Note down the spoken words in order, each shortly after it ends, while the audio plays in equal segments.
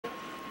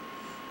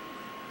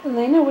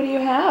Alaina, what do you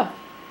have?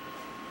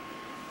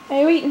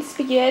 Are you eating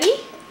spaghetti?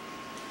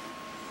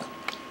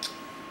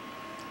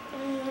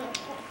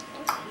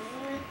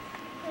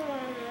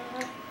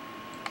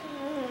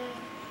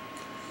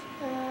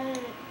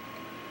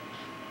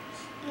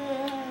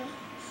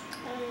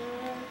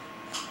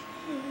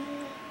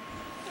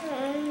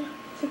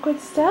 Is it good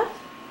stuff?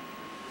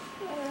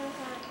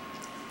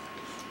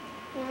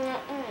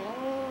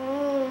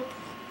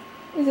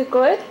 Is it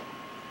good?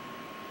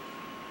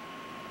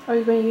 Are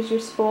you going to use your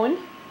spoon?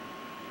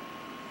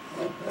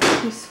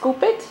 You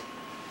scoop it?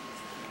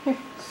 Here,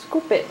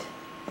 scoop it.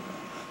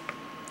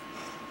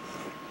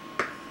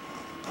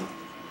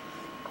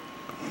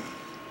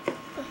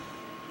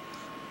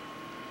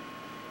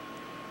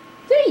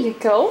 There you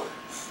go.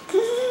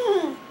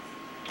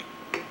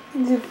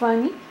 Is it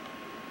funny?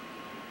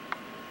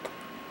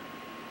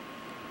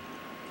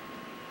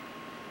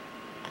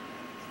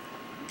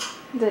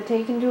 Is it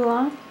taking too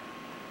long?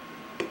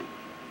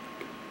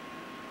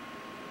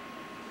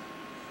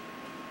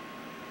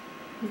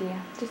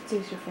 Yeah, just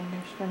use your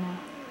fingers for now.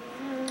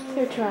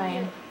 They're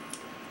trying.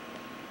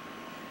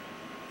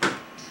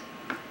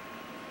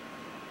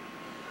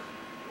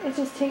 It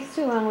just takes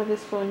too long with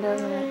this spoon,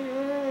 doesn't it?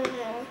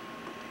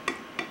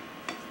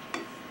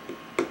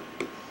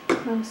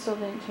 Mom still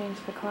didn't change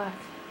the clock.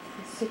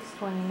 It's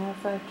 6:20, now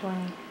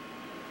 5:20.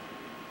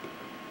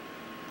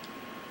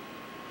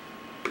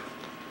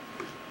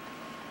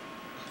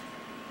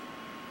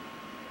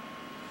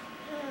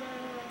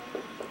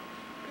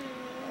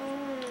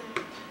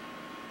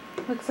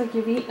 Looks like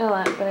you've eaten a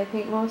lot, but I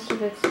think most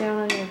of it's down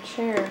on your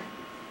chair.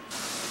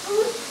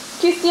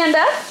 Can you stand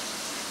up?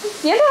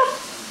 Stand up!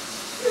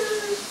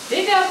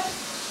 Stand up!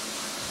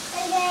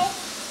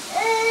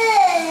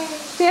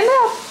 Stand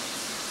up!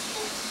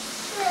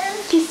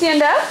 Can you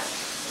stand up?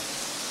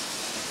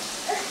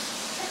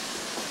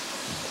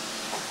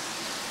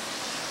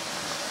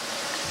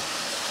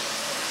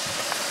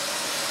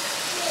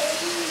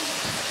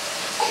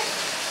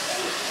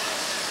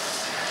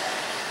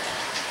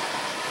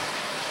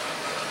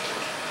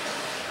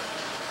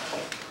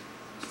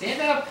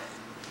 Stand up.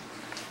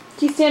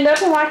 Can you stand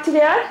up and walk to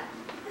Dad?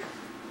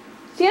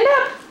 Stand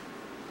up.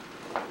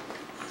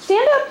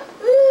 Stand up.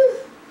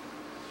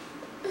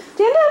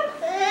 Stand up.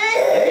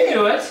 You can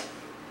do it.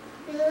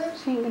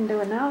 She ain't gonna do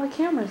it now. The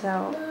camera's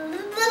out.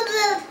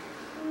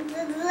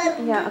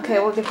 Yeah, okay,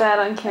 we'll get that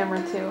on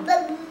camera too.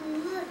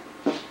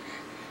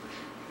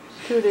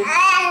 Tooted.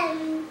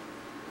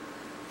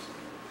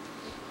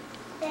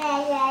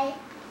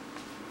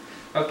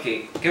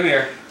 Okay, come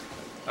here.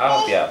 I'll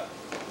help you out.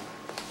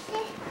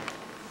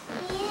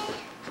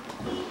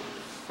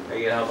 Are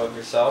you gonna help up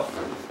yourself?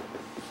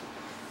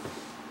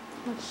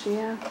 What's she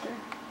after?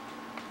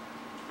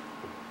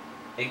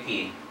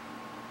 Icky.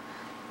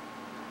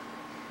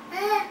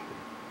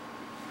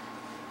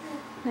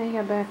 Now you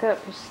gotta back up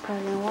because she's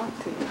probably gonna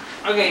walk to you.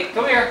 Okay,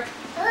 come here.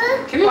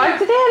 Come here. Walk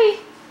to Daddy.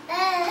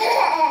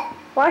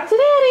 Walk to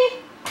Daddy.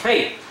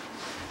 Hey,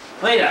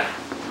 Alaina.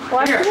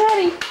 Walk to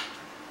Daddy.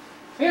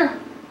 Here.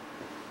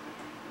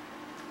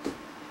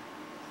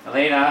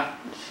 Alaina.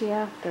 What's she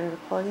after? The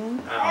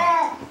plug-in?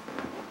 Oh.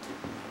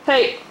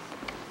 Hey,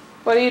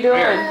 what are you doing?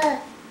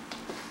 Here.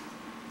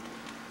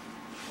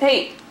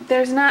 Hey,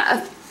 there's not a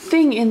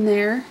thing in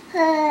there.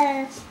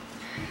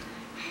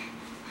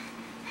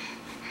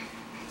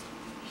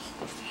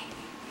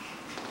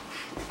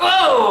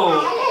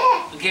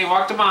 Oh! Okay,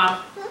 walk to Mom.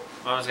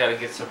 Mom's got to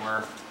get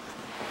somewhere.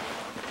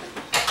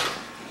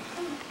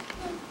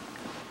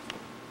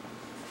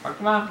 Walk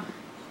to Mom.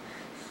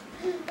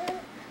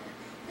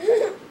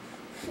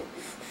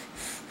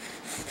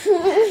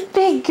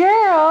 Big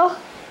girl.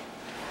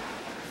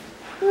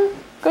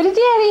 Go to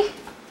Daddy.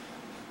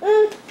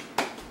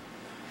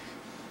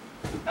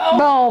 Oh.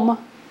 Boom.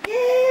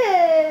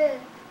 Can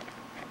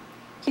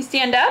you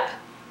stand up?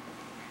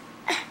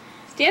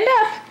 Stand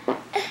up.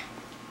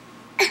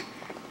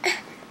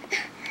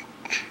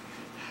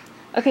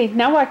 Okay,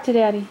 now walk to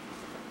Daddy.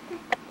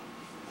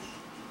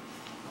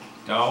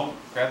 Don't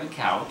grab the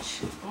couch.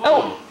 Whoa.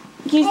 Oh,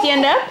 can you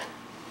stand up?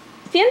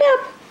 Stand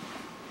up.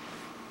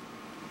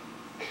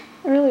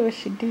 I really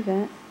wish you'd do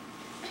that.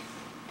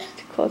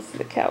 Too close to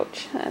the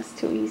couch. That's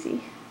too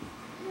easy.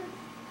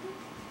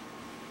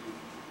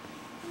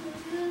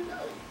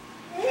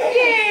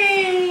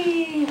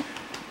 Yay!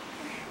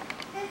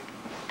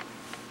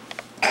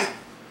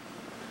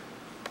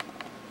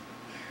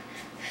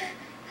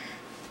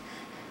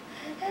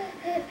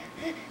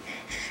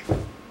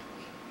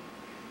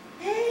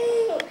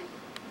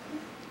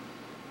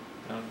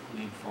 Don't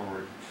lean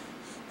forward.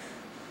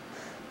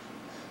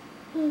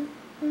 Come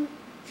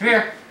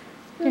here.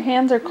 Your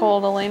hands are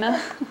cold,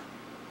 Alaina.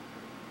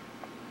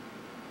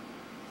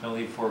 Don't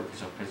lean forward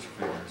because I'll pinch your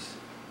fingers.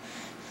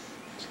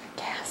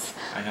 Gas.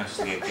 I know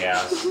she'll get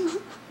gas.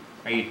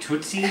 Are you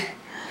Tootsie?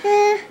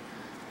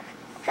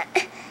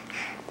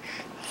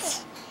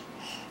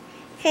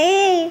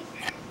 Hey.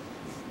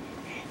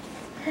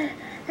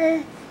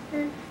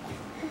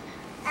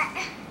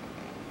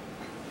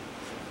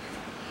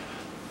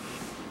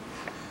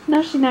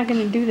 No, she's not going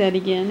to do that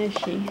again, is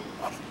she?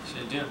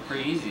 doing it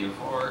pretty easy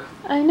before.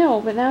 I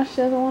know, but now she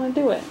doesn't want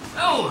to do it.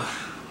 Oh!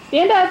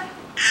 Stand up.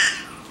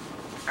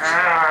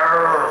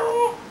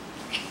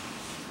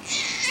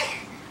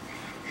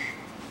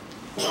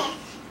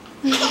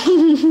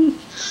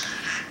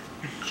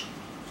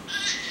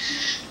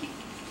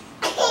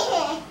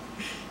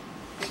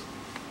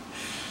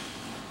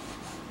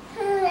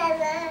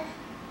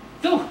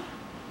 Go!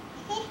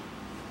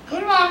 Go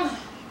to Mom!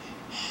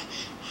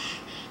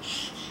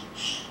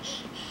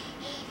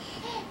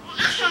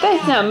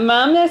 That's not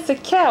Mom, that's the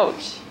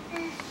couch.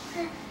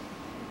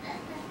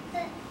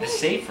 It's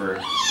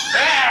safer.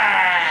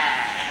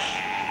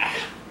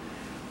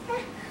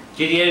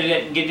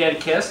 Get Dad a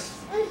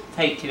kiss?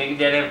 Hey, can I get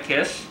Dad a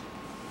kiss?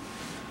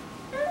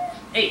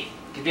 Hey,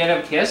 can Dad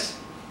have a kiss?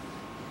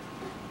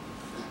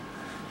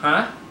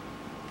 Huh?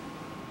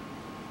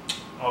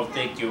 Oh,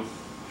 thank you.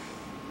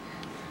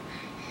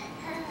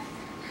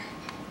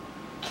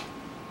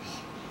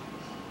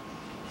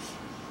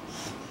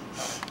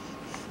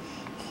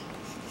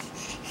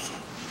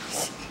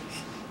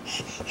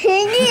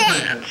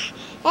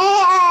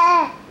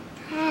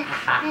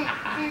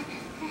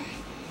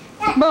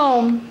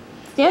 Boom.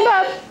 Stand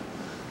up.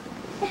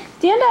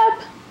 Stand up.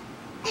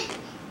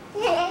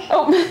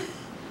 Oh.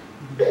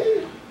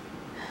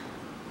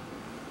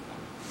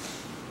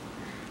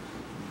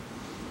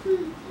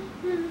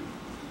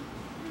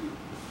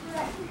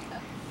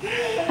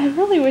 I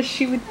really wish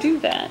she would do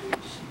that.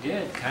 She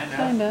did, kinda.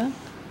 Kinda.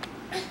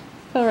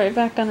 Fell right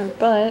back on her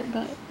butt,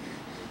 but...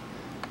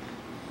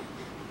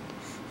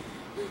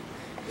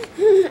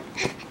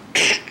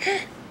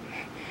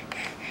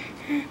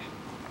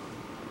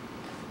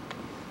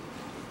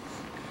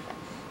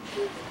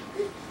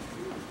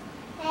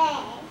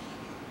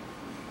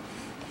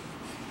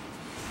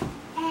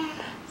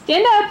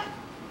 Stand up!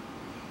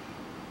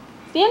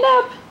 Stand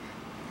up!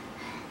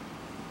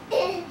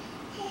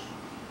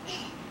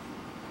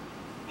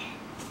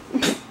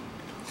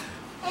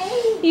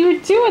 You were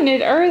doing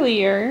it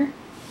earlier.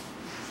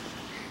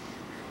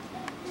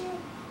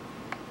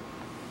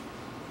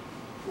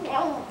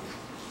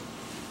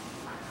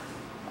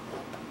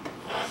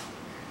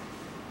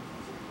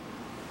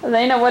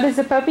 Alaina, what does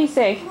the puppy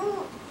say?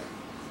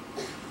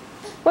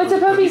 What's the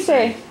puppy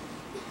say?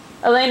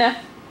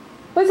 Alaina,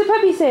 what's the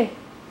puppy say?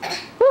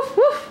 Woof,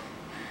 woof.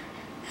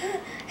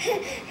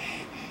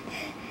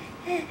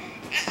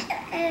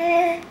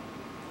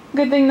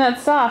 Good thing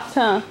that's soft,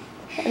 huh?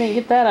 I didn't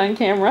get that on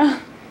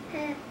camera.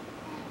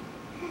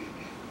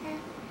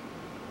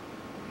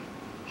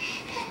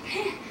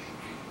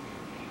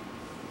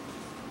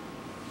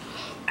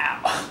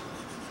 Ow.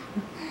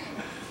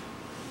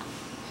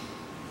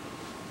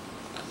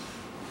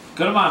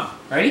 Go to Mom.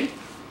 Ready?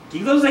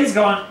 Keep those legs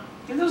going.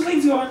 Get those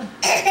legs going.